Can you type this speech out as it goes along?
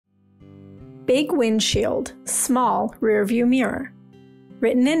Big Windshield, Small Rearview Mirror.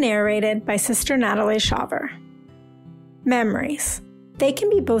 Written and narrated by Sister Natalie Shaver. Memories. They can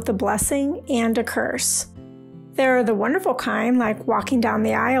be both a blessing and a curse. There are the wonderful kind, like walking down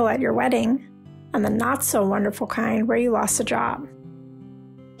the aisle at your wedding, and the not-so-wonderful kind where you lost a job.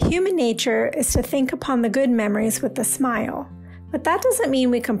 Human nature is to think upon the good memories with a smile, but that doesn't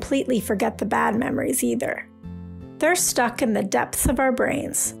mean we completely forget the bad memories either. They're stuck in the depths of our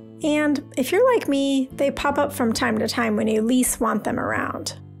brains, and if you're like me, they pop up from time to time when you least want them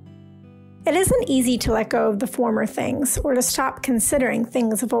around. It isn't easy to let go of the former things or to stop considering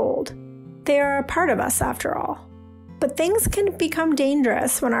things of old. They are a part of us after all. But things can become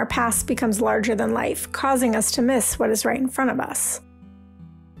dangerous when our past becomes larger than life, causing us to miss what is right in front of us.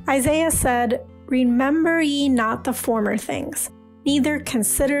 Isaiah said, "Remember ye not the former things, neither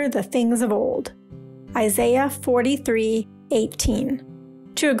consider the things of old." Isaiah 43:18.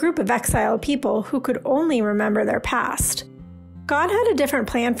 To a group of exiled people who could only remember their past. God had a different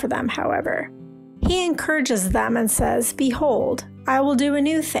plan for them, however. He encourages them and says, "Behold, I will do a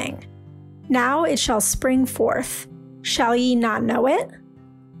new thing. Now it shall spring forth. Shall ye not know it?"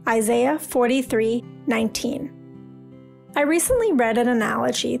 Isaiah 43:19. I recently read an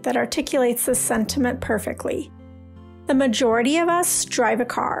analogy that articulates this sentiment perfectly. The majority of us drive a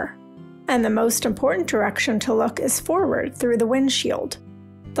car, and the most important direction to look is forward through the windshield.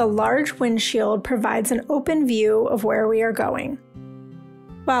 The large windshield provides an open view of where we are going.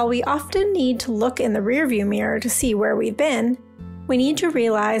 While we often need to look in the rearview mirror to see where we've been, we need to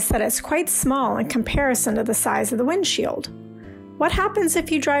realize that it's quite small in comparison to the size of the windshield. What happens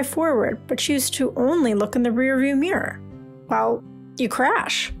if you drive forward but choose to only look in the rearview mirror? Well, you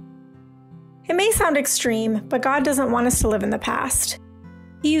crash. It may sound extreme, but God doesn't want us to live in the past.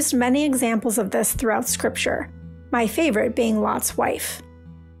 He used many examples of this throughout Scripture, my favorite being Lot's wife.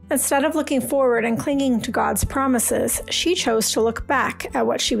 Instead of looking forward and clinging to God's promises, she chose to look back at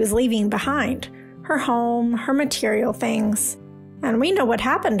what she was leaving behind, her home, her material things, and we know what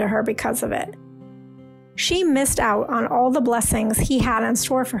happened to her because of it. She missed out on all the blessings he had in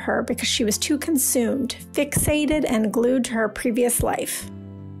store for her because she was too consumed, fixated, and glued to her previous life.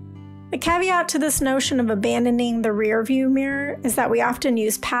 The caveat to this notion of abandoning the rearview mirror is that we often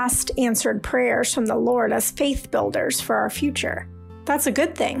use past answered prayers from the Lord as faith builders for our future. That's a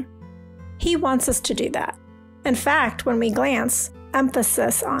good thing. He wants us to do that. In fact, when we glance,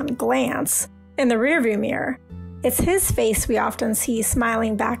 emphasis on glance, in the rearview mirror, it's his face we often see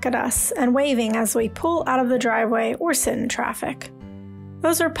smiling back at us and waving as we pull out of the driveway or sit in traffic.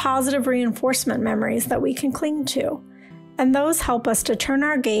 Those are positive reinforcement memories that we can cling to, and those help us to turn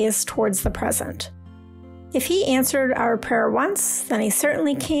our gaze towards the present. If he answered our prayer once, then he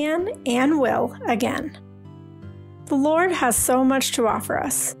certainly can and will again. The Lord has so much to offer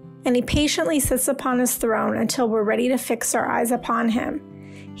us, and he patiently sits upon his throne until we're ready to fix our eyes upon him.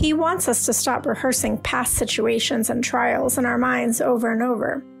 He wants us to stop rehearsing past situations and trials in our minds over and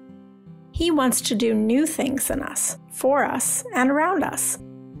over. He wants to do new things in us, for us, and around us.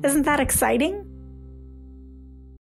 Isn't that exciting?